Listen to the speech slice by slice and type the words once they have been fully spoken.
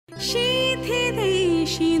চিঠিতে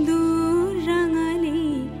সিঁদুর রাঙালে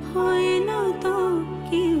হয় না তো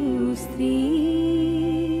কেউ স্ত্রী।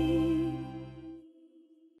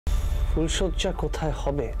 ফুলসজ্জা কোথায়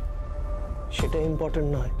হবে সেটা ইম্পর্টেন্ট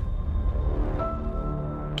নয়,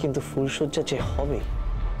 কিন্তু ফুলসজ্জা যে হবে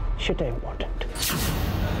সেটা ইম্পর্টেন্ট।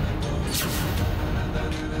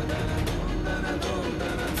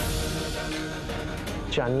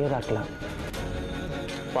 জানিয়ে রাখলাম,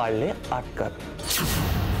 পারলে আটকাবে।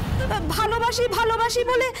 ভালোবাসি ভালোবাসি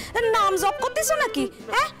বলে নাম জপ করতেছো নাকি?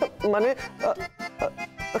 মানে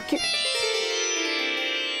কি?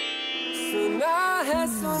 सुना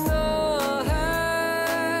है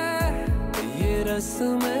ये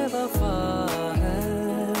रस्म वफा है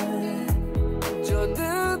जो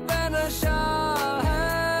दिल पे नशा है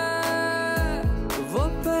वो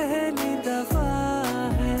पहली दफा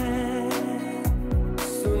है।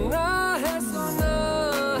 सुना है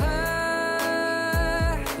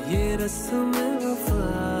ये रस्म वफा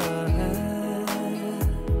है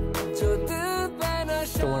जो दिल पे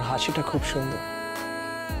नशा। তোমার হাসিটা খুব সুন্দর,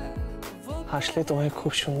 হাসলে তোমায়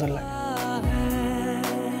খুব সুন্দর লাগে।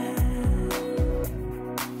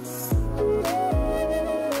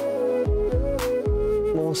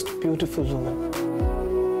 Most beautiful woman.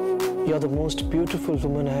 You're the most beautiful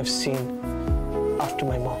woman I have seen after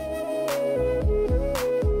my mom.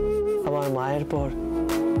 আমার মায়ের পর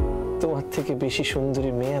তোমার থেকে বেশি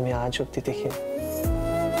সুন্দরী মেয়ে আমি আজ অব্দি দেখিনি।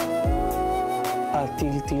 আর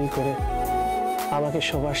তিল তিল করে আমাকে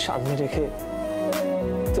সবার সামনে রেখে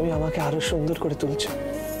তুমি আমাকে আরো সুন্দর করে তুলছো।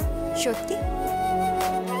 সত্যি?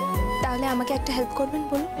 তাহলে আমাকে একটা হেল্প করবেন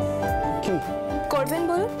বলুন? কি করবেন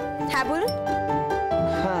বলুন? হ্যাঁ বলুন।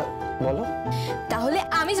 হ্যাঁ বলো। তাহলে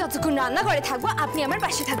আমি যতক্ষণ রান্না করে থাকবো আপনি আমার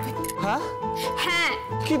পাশে থাকবেন। হ্যাঁ হ্যাঁ।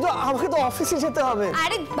 কিন্তু আমাকে তো অফিসে যেতে হবে।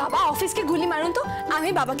 আরে বাবা, অফিসকে গুলি মারুন তো। আমি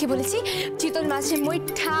বাবাকে বলেছি চিতল মাছের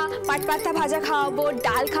মুইঠা, পাটপাতা ভাজা খাওয়াবো,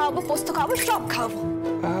 ডাল খাওয়াবো, পোস্ত খাওয়াবো, সব খাওয়াবো।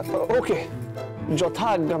 ওকে, যথা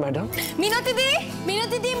আজ্ঞা ম্যাডাম। মিনতি দি,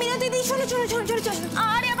 মিনতি দি, মিনতি দি, শোনো শোনো শোনো শোনো শোনো।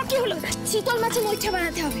 আরে আবার কি হলো? চিতল মাছের মুইঠা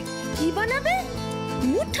বানাতে হবে। কি বানাবে?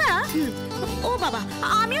 মুঠা? ও বাবা,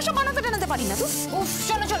 আমিও সব বানাতে পারি না তো। উফ,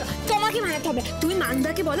 শোনো শোনো, তোমাকে বানাতে হবে। তুমি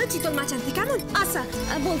মান্দাকে বলো চিতল মাছ আনতে, কেমন? আচ্ছা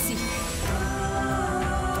বলছি।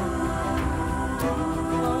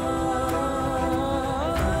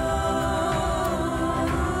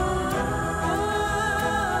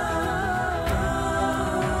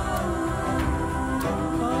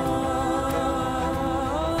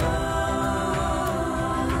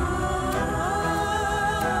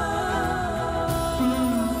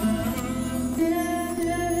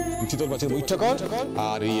 চিতল মাছের মুইঠা কর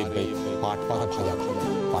আর এই পাট পাতা ভাজা কর।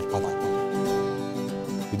 পাট পাতা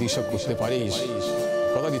যদি সব করতে পারিস,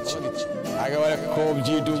 কথা দিচ্ছি একেবারে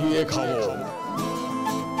কবজি ডুবিয়ে খাবো।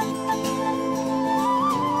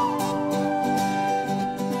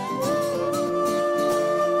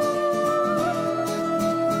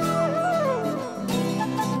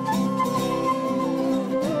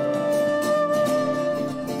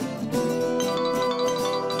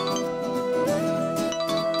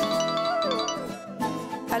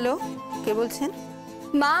 হ্যালো, কে বলছেন?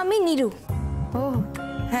 মা, আমি নিরু। ও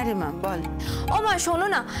হ্যাঁ রে মা, বল। ও মা, শোনো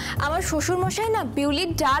না, আমার শ্বশুর মশাই না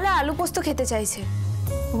বিউলির ডাল আর আলু পোস্ত খেতে চাইছে।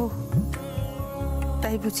 ও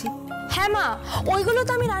তাই বুঝি? হ্যাঁ মা, ওইগুলো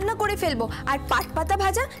তো আমি রান্না করে ফেলবো, আর পাটপাতা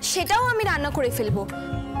ভাজা সেটাও আমি রান্না করে ফেলবো।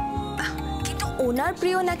 কিন্তু ওনার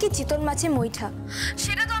প্রিয় নাকি চিতল মাছের মুইঠা,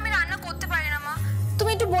 সেটা তো আমি রান্না করতে পারি না মা। তুমি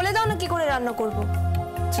একটু বলে দাও না কি করে রান্না করব।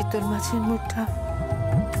 চিতল মাছের মুঠা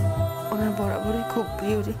ওনার বরাবরই খুব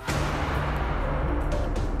প্রিয় রে।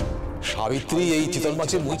 সাবিত্রী, এই চিতল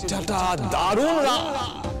মাছের মুইঠাটা দারুণ না।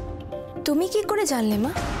 তুমি কি করে জানলে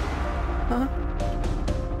মা?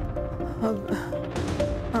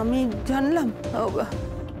 আমি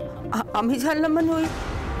জানলাম মানে ওই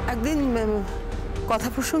একদিন কথা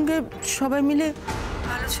প্রসঙ্গে সবাই মিলে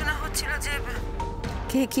আলোচনা হচ্ছিল যে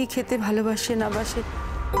কে কি খেতে ভালোবাসে না বাসে।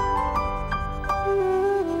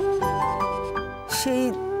 সেই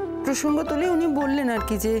প্রসঙ্গ তুলে উনি বললেন আর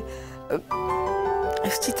কি যে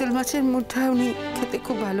চিতল মাছের মুঠা উনি খেতে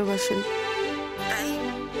খুব ভালোবাসেন। তাই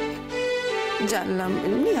জানলাম,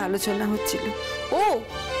 এমনি আলোচনা হচ্ছিল। ও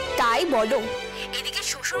তাই বলো। এদিকে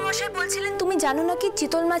শ্বশুর মশাই বলছিলেন তুমি জানো নাকি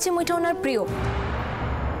চিতল মাছের মুঠা ওনার প্রিয়,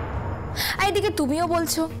 আর এদিকে তুমিও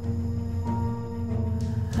বলছো।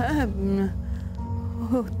 হ্যাঁ,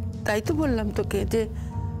 তাই তো বললাম তোকে যে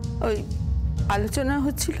ওই আলোচনা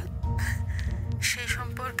হচ্ছিল, সেই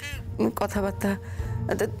সম্পর্কে কথাবার্তা।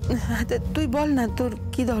 তুই বল না, তোর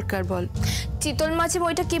কি দরকার বল। চিতল মাছের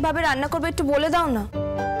মুইঠা কিভাবে রান্না করবে একটু বলে দাও না।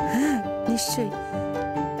 হ্যাঁ নিশ্চয়ই,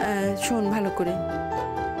 শোন ভালো করে।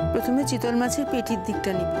 প্রথমে চিতল মাছের পেটির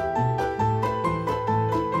দিকটা নিবি,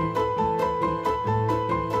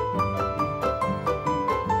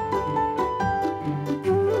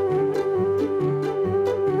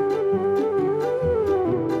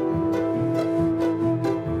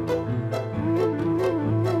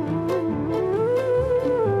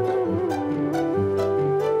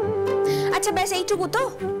 ব্যাস এইটুকু তো?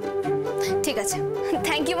 ঠিক আছে,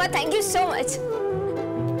 থ্যাংক ইউ মা, থ্যাংক ইউ সো মাচ।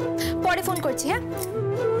 পরে ফোন করছি। হ্যাঁ,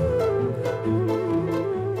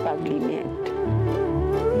 পাগলি মেয়ে।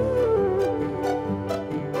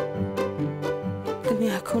 তুমি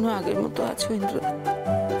এখনো আগের মতো আছো ইন্দ্র,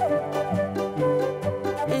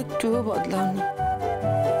 একটুও বদলাওনি।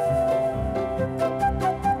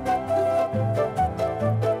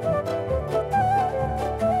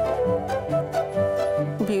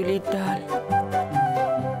 বিউলির ডাল,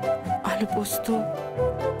 আলু পোস্ত,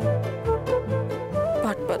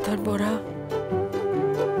 পাট পাতার বড়া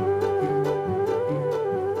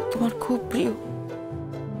তোমার খুব প্রিয়।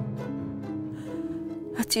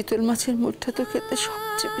 আর চিতল মাছের মুঠটা তো খেতে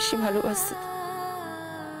সবচেয়ে বেশি ভালোবাসতে।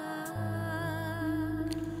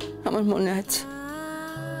 আমার মনে আছে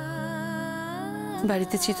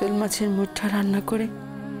বাড়িতে চিতল মাছের মুঠটা রান্না করে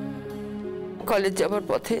কলেজ যাবার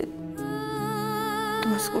পথে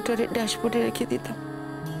তোমার স্কুটারের ড্যাশবোর্ডে রেখে দিতাম।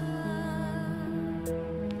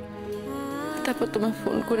 তারপর তোমায়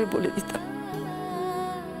ফোন করে বলে দিতাম,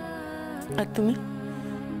 আর তুমি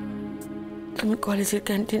কলেজের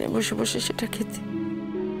ক্যান্টিনে বসে বসে সেটা খেতে।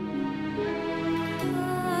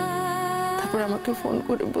 তারপর আমাকে ফোন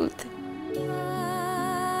করে বলতে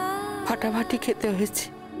ফাটাফাটি খেতে হয়েছে,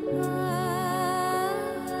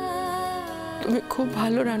 তুমি খুব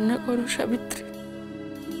ভালো রান্না করো সাবিত্রী।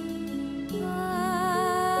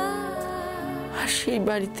 আর সেই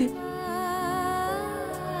বাড়িতে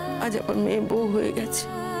আজ আমার মেয়ে বউ হয়ে গেছে।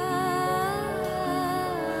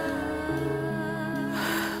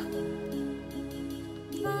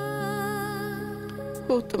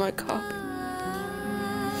 ও তোমায় খাওয়াবে,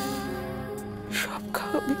 সব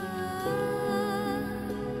খাওয়াবে।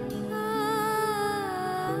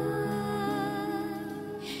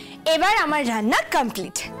 এবার আমার রান্না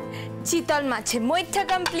কমপ্লিট। চিতল মাছের মুঠটা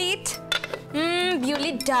কমপ্লিট,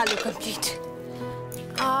 বিউলির ডালও কমপ্লিট,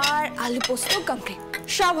 আর আলু পোস্ত কমপ্লিট।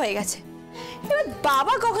 সব হয়ে গেছে। এবার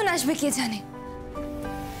বাবা কখন আসবে কে জানে।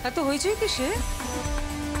 এত হয়েছে কিসে?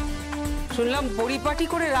 শুনলাম পরিপাটি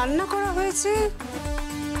করে রান্না করা হয়েছে,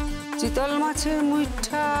 চিতল মাছের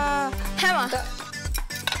মুঠটা। হ্যাঁ মা,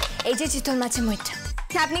 এই যে চিতল মাছের মুঠটা,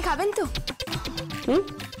 আপনি খাবেন তো?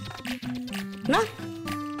 না,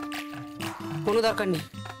 কোনো দরকার নেই।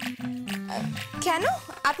 কেন,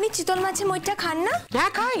 আপনি চিতল মাছের মুঠটা খান না?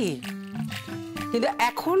 হ্যাঁ খাই, কিন্তু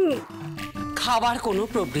এখন খাবার কোনো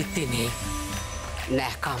প্রবৃত্তি নেই।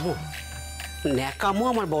 ন্যাকামো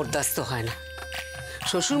আমার বরদাস্ত হয় না।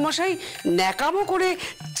 শ্বশুরমশাই ন্যাকামো করে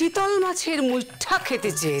চিতল মাছের মুঠটা খেতে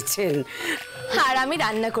চেয়েছেন, আর আমি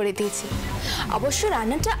রান্না করে দিয়েছি। অবশ্য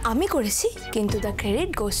রান্নাটা আমি করেছি, কিন্তু the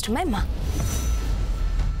credit goes to my মা।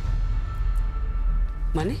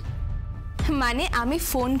 মানে আমি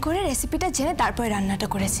ফোন করে রেসিপিটা জেনে তারপরে রান্নাটা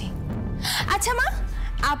করেছি। আচ্ছা মা,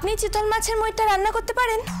 আপনি চিতল মাছের মুঠটা রান্না করতে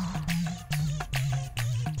পারেন?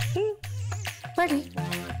 পারি,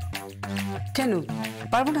 কেন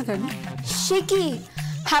পারবো না? কেন? সে কি,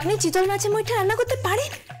 আপনি চিতল মাছের মুঠটা রান্না করতে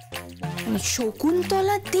পারেন?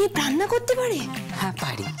 শকুন্তলা দেব রান্না করতে পারে? হ্যাঁ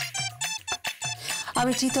পারি।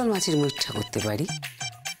 আমি চিতল মাছের মুঠটা করতে পারি,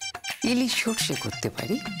 ইলিশ সর্ষে করতে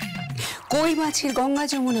পারি, কই মাছের গঙ্গা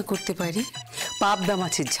যমুনা করতে পারি, পাবদা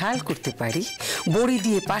মাছের ঝাল করতে পারি, বড়ি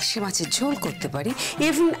দিয়ে পার্শে মাছের ঝোল করতে পারি,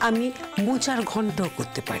 ইভেন আমি মোচার ঘন্টও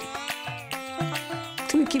করতে পারি।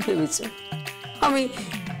 তুমি কি ভেবেছো আমি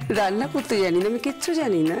রান্না করতে জানি না? আমি কিচ্ছু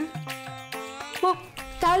জানি না। ও,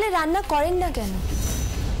 তাহলে রান্না করেন না কেন?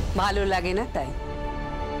 ভালো লাগে না তাই।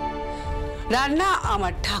 রান্না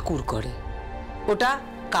আমার ঠাকুর করে, ওটা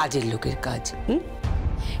কাজের লোকের কাজ।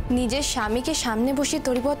 নিজের স্বামীকে সামনে বসে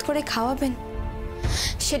তরিবত করে খাওয়াবেন,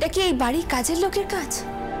 সেটা কি এই বাড়ির কাজের লোকের কাজ?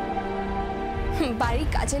 বাড়ির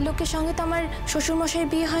কাজের লোকের সঙ্গে তো আমার শ্বশুরমশাইয়ের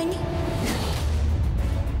বিয়ে হয়নি।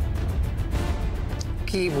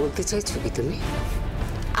 কি বলতে চাইছো কি তুমি?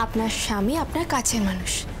 আপনার স্বামী আপনার কাছের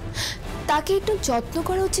মানুষ, তাকে একটু যত্ন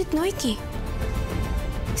করা উচিত নয় কি?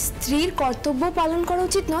 স্ত্রীর কর্তব্য পালন করা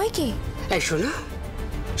উচিত নয় কি? এই শোনো,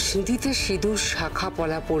 সিঁথিতে সিঁদুর শাখা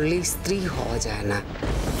পলা পড়লেই স্ত্রী হওয়া যায় না।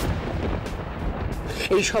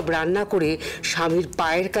 এইসব রান্না করে স্বামীর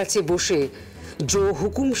পায়ের কাছে বসে জো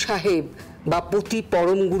হুকুম সাহেব বা পতি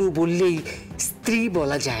পরম গুরু বললেই স্ত্রী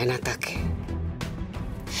বলা যায় না তাকে।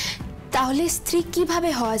 তাহলে স্ত্রী কিভাবে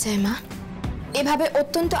হওয়া যায় মা? এভাবে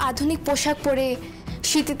অত্যন্ত আধুনিক পোশাক পরে,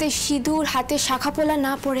 শীতেতে সিঁদুর হাতে শাখা পোলা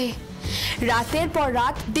না পরে, রাতের পর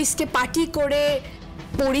রাত ডিস্কে পার্টি করে,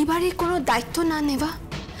 পরিবারের কোনো দায়িত্ব না নেওয়া,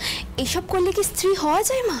 এসব করলে কি স্ত্রী হওয়া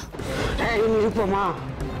যায় মা? এই Nirupama,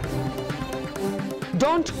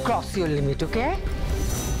 don't cross your limit, ওকে?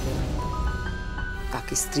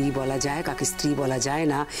 কাকে স্ত্রী বলা যায় কাকে স্ত্রী বলা যায়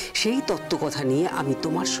না সেই তত্ত্ব কথা নিয়ে আমি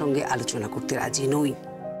তোমার সঙ্গে আলোচনা করতে রাজি নই।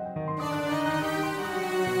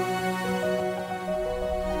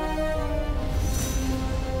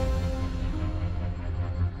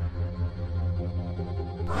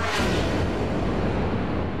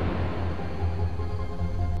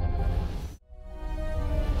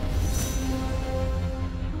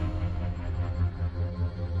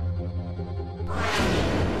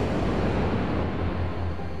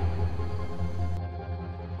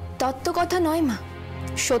 তত্ত্ব কথা নয় মা,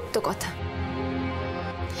 সত্য কথা।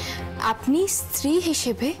 আপনি স্ত্রী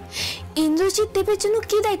হিসেবে ইন্দ্রজিৎ দেবের জন্য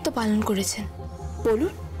কি দায়িত্ব পালন করেছেন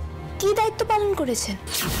বলুন? কি দায়িত্ব পালন করেছেন?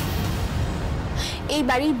 এই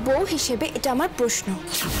বাড়ির বউ হিসেবে এটা আমার প্রশ্ন।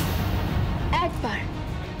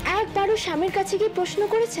 একবারও স্বামীর কাছে গিয়ে প্রশ্ন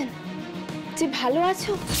করেছেন যে ভালো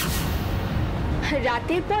আছো?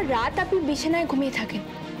 রাতের পর রাত আপনি বিছানায় ঘুমিয়ে থাকেন,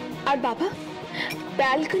 আর বাবা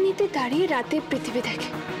ব্যালকনিতে দাঁড়িয়ে রাতের পৃথিবী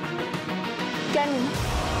দেখে। কেন?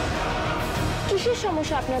 কিসের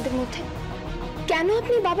সমস্যা আপনাদের মধ্যে? কেন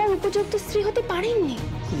আপনি বাবার উপযুক্ত স্ত্রী হতে পারেননি?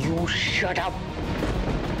 You shut up.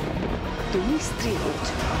 তুমি স্ত্রী হচ্ছ,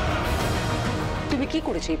 তুমি কি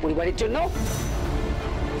করেছো এই পরিবারের জন্য?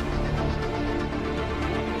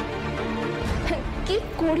 কি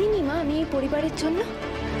করিনি মা আমি এই পরিবারের জন্য?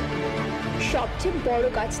 সবচেয়ে বড়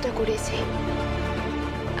কাজটা করেছি।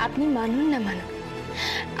 আপনি মানুন না মানুন,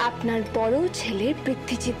 আপনার বড় ছেলের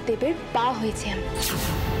পৃথ্বীজিৎ দেবের পা হয়েছে আমি।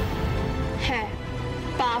 হ্যাঁ,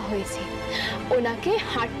 পা হয়েছে। ওনাকে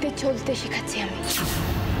হাঁটতে চলতে শেখাচ্ছি আমি,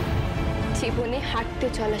 জীবনে হাঁটতে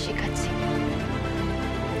চলা শেখাচ্ছি।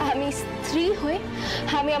 আমি স্ত্রী হয়ে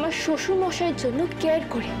আমি আমার শ্বশুর মশাইয়ের জন্য কেয়ার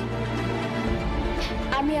করি,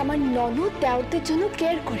 আমি আমার ননদ দেওরদের জন্য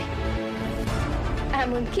কেয়ার করি,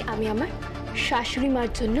 এমনকি আমি আমার শাশুড়ি মার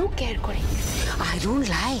জন্যও কেয়ার করি। I don't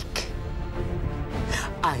like.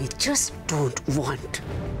 I just don't want.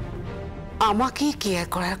 আমাকে কেয়ার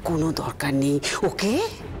করার কোনো দরকার নেই, ওকে?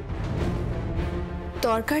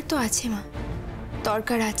 দরকার তো আছে মা,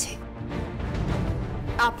 দরকার আছে।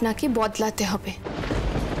 আপনাকে বদলাতে হবে,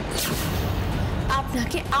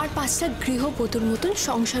 আপনাকে আর 5টা গৃহবধূর মতন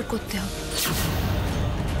সংসার করতে হবে।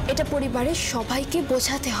 এটা পরিবারের সবাইকে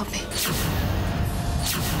বোঝাতে হবে।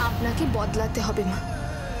 আপনাকে বদলাতে হবে মা,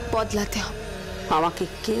 বদলাতে হবে। আমাকে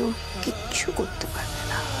কেউ কিচ্ছু করতে পারবে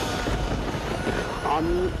না।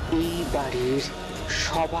 আমি এই বাড়ির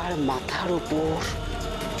সবার মাথার উপর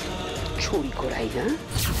ছড়ি ঘোরাই না।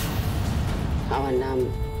 আমার নাম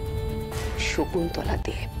শকুন্তলা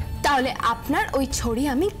দেব। তাহলে আপনার ওই ছড়ি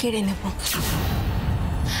আমি কেড়ে নেব,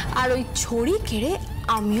 আর ওই ছড়ি কেড়ে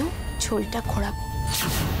আমিও ছড়িটা ঘোরাবো।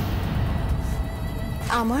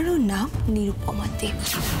 আমারও নাম নিরুপমা দেব।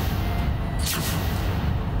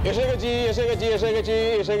 এসে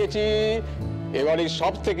গেছি। এবারে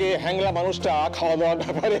সব থেকে হ্যাংলা মানুষটা খাওয়া দাওয়ার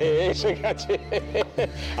ব্যাপারে এসে গেছে।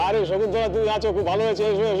 আরে শকুন্তলা, তুমি আছো, খুব ভালো হয়েছে।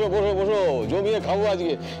 এসো এসো, বসো বসো, জমিয়ে খাবো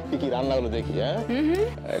আজকে। কি রান্না হলো দেখি? হ্যাঁ,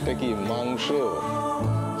 এটা কি মাংস?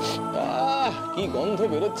 কি গন্ধ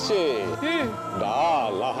বেরোচ্ছে।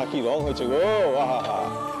 ডাল, আহা কি রং হয়েছে গো। আহা,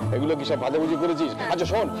 এগুলো কি সব ভাজাভুজি করেছিস? আচ্ছা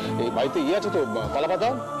শোন, এই বাড়িতে ইয়ে আছে তো কলা পাতা?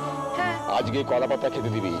 আজকে কলা পাতা খেতে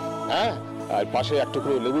দিবি, হ্যাঁ? আর পাশে এক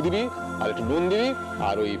টুকরো লেবু দিবি, আর একটু নুন দিবি,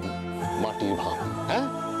 আর ওই মাটির ভাত। হ্যাঁ,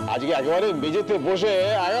 আজকে একেবারে মেঝেতে বসে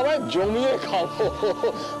একেবারে জমিয়ে খাবো।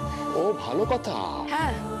 ও ভালো কথা।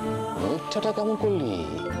 হ্যাঁ, মুখটা কেমন করলি?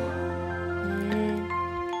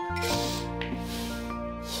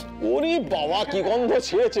 ওরে বাবা, কি গন্ধ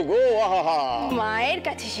ছেড়েছে গো। আহা, মায়ের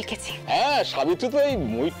কাছে শিখেছি। হ্যাঁ, সাবিত্রী তো এই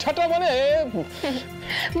মুইঠাটা মানে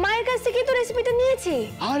মায়ের কাছ থেকে তো রেসিপিটা নিয়েছি।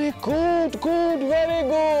 আরে good, very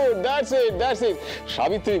good, that's it.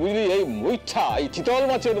 Savitri, বুঝলি, এই মুইঠা, এই চিতল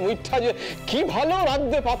মাছের মুইঠা যে কি ভালো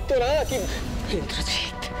রাঁধতে পারতো না। কি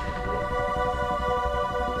ইন্দ্রজিৎ,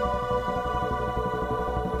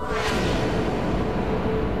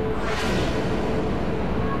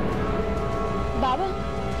 বাবা,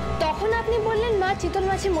 তখন আপনি বললেন মা চিতল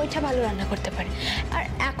মাছের মুইঠা ভালো রান্না করতে পারে, আর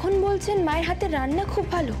এখন বলছেন মায়ের হাতে রান্না খুব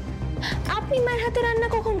ভালো। আপনি মায়ের হাতে রান্না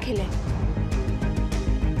কখন খেলেন?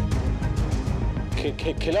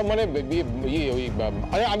 খেলাম মানে ওই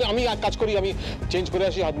আমি এক কাজ করি, আমি চেঞ্জ করে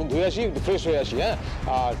আসি, হাত মুখ ধুয়ে আসি, ফ্রেশ হয়ে আসি। হ্যাঁ,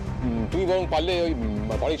 আর তুমি বরং পারলে ওই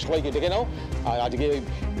বাড়ির সবাইকে ডেকে নাও, আর আজকে ওই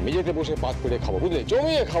মেঝেতে বসে পাত করে খাবো, বুঝলে,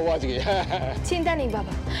 জমিয়ে খাবো আজকে। চিন্তা নেই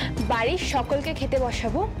বাবা, বাড়ির সকলকে খেতে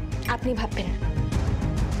বসাবো, আপনি ভাববেন।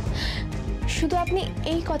 শুধু আপনি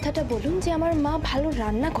এই কথাটা বলুন যে আমার মা ভালো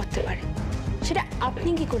রান্না করতে পারে, সেটা আপনি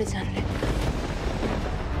কি করে জানলেন?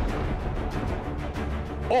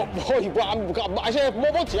 ও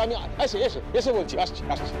বলছি, আমি এসে বলছি, আসছি।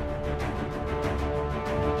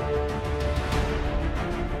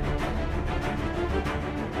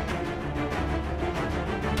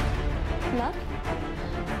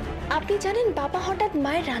 আপনি জানেন বাবা হঠাৎ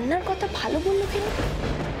মায়ের রান্নার কথা ভালো বললো কেন?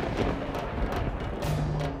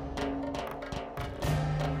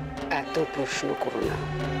 এত প্রশ্ন করো না,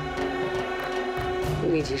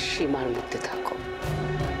 নিজের সীমার মধ্যে থাকো।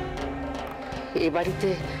 এ বাড়িতে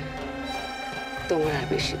তোমার আর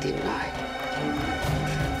বেশি দিন নয়,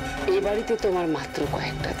 এ বাড়িতে তোমার মাত্র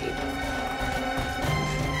কয়েকটা দিন,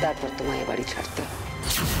 তারপর তোমার এ বাড়ি ছাড়তে হবে।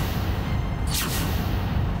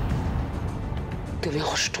 তুমি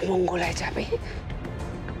অষ্টমঙ্গলায় যাবে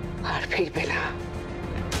আর ফিরবে না,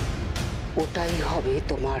 ওটাই হবে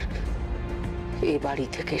তোমার এ বাড়ি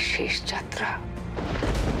থেকে শেষ যাত্রা।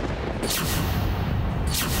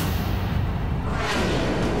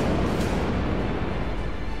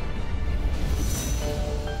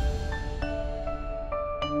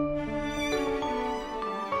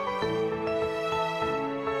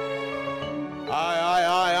 আয় আয়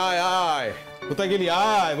আয় আয় আয়, কোথায় গেলি?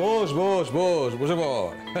 আয়, বস বস বস, বসে পড়।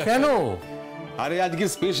 কেন? আরে আজকে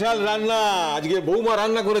স্পেশাল রান্না, আজকে বৌমা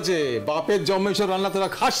রান্না করেছে। বাপের জন্মেশ্বর রান্না তোরা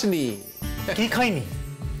খাসনি। কি খাইনি?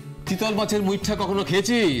 চিতল মাছের মুইঠা কখনো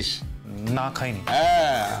খেয়েছিস? না, খাইনি।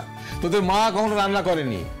 হ্যাঁ, তোদের মা কখনো রান্না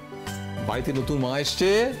করেনি। বাড়িতে নতুন মা এসছে,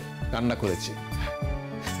 রান্না করেছে।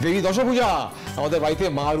 দেখি দশপূজা, আমাদের বাড়িতে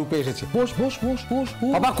মা রূপে এসেছে। বস বস বস বস।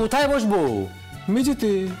 বাবা কোথায় বসবো?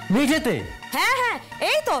 মেঝেতে। মেঝেতে? হ্যাঁ হ্যাঁ,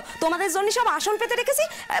 এই তো তোমাদের জন্য সব আসন পেতে রেখেছি,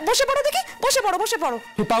 বসে পড়ো দেখি, বসে পড়ো বসে পড়ো।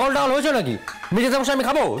 তুই পাগল টাগল হয়েছে নাকি? মেঝেতে বসে আমি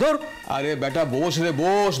খাবো? ধর। আরে বেটা বস রে,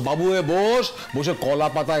 বস বাবু, বস, বসে কলা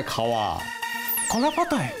পাতায় খাওয়া। কলা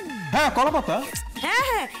পাতায়? হ্যাঁ, কলা পাতা। হ্যাঁ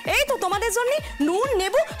হ্যাঁ, এই তো তোমাদের জন্য নুন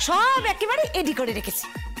নেবু সব একেবারে রেডি করে রেখেছি।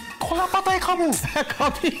 কলা পাতায় খাবো?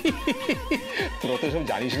 খাবি? তোরা তো সব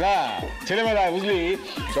জানিস না, ছেলেবেলায় বুঝলি,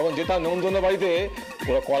 যখন যেতাম নন্দন বাড়িতে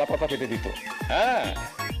ওরা কলা পাতা পেতে দিত। হ্যাঁ,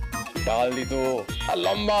 ডাল দিত আর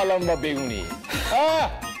লম্বা লম্বা বেগুনি,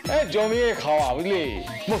 জমিয়ে খাওয়া, বুঝলি?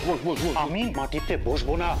 বস বস বস। আমি মাটিতে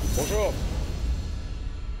বসবো না। বসো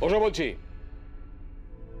বসো বলছি।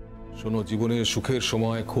 শোনো, জীবনের সুখের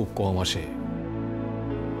সময় খুব কম আসে।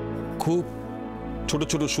 খুব ছোট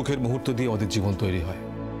ছোট সুখের মুহূর্ত দিয়ে আমাদের জীবন তৈরি হয়।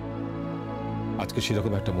 আজকে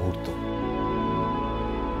সেরকম একটা মুহূর্ত।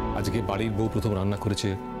 আজকে বাড়ির বউ প্রথম রান্না করেছে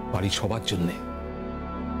বাড়ির সবার জন্যে,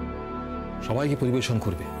 সবাইকে পরিবেশন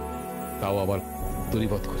করবে, তাও আবার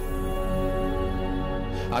তরিবত করে।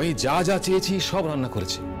 আমি যা যা চেয়েছি সব রান্না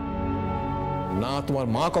করেছে। না তোমার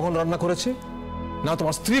মা কখন রান্না করেছে, না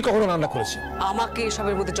তোমার স্ত্রী কখনো রান্না করেছে। আমাকে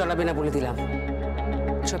এসবের মধ্যে চলাবে না বলে দিলাম।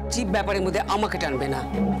 সব চিপ ব্যাপারের মধ্যে আমাকে টানবে না।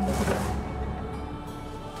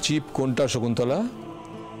 চিপ কোনটা শকুন্তলা?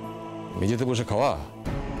 মেঝেতে বসে খাওয়া?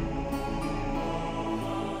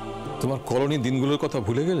 তোমার কলোনির দিনগুলোর কথা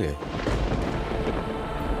ভুলে গেলে?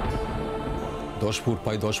 10 ফুট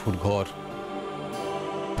পাই 10 ফুট ঘর,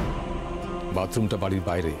 বাথরুমটা বাড়ির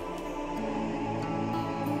বাইরে,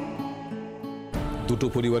 দুটো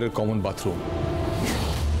পরিবারের কমন বাথরুম।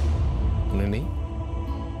 মনে নেই?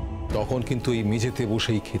 তখন কিন্তু এই মেঝেতে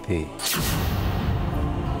বসেই খেতে।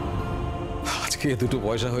 আজকে দুটো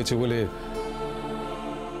পয়সা হয়েছে বলে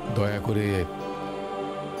দয়া করে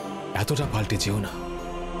এতটা পাল্টে যেও না,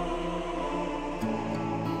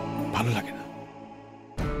 ভালো লাগে না।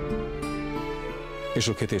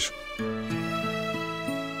 এসো খেতে এসো।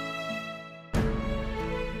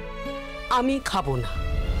 আমি খাবো না।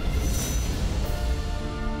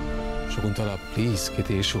 শকুন্তলা প্লিজ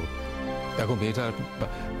খেতে এসো। দেখো মেয়েটা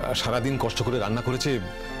সারাদিন কষ্ট করে রান্না করেছে।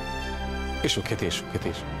 এসো খেতে এসো, খেতে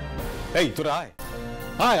এসো। এই তোরা আয়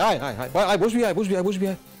আয় আয় আয় আয় আয়, বসবি আয়, বসবি আয়, বসবি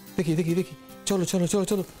আয়। দেখি দেখি দেখি, চলো চলো চলো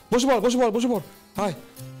চলো, বসে পড় বসে পড় বসে পড়, আয়।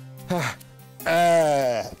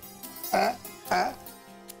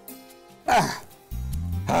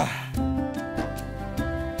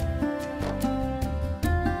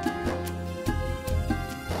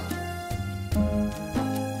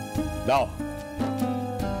 দাও।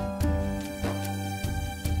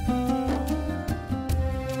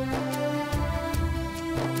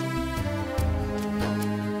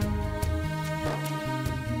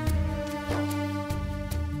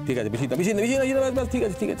 ঠিক আছে, বেশি না বেশি না বেশি না, ঠিক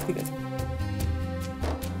আছে ঠিক আছে ঠিক আছে।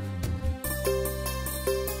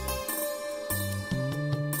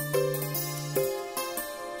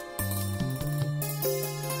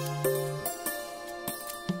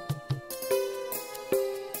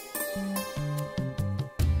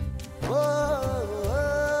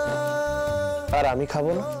 আর আমি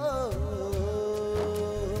খাবো না?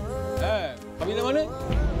 হ্যাঁ, খাবি না মানে?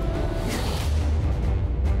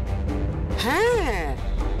 হ্যাঁ,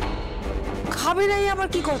 খাবে নাই আবার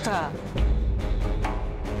কি কথা?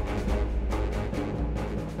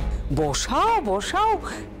 বসাও বসাও,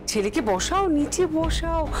 ছেলেকে বসাও, নিচে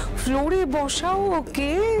বসাও, ফ্লোরে বসাও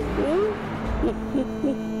ওকে।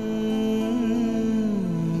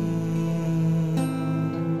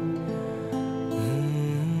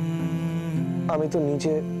 আমি তো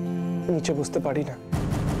নিচে নিচে বসতে পারি না।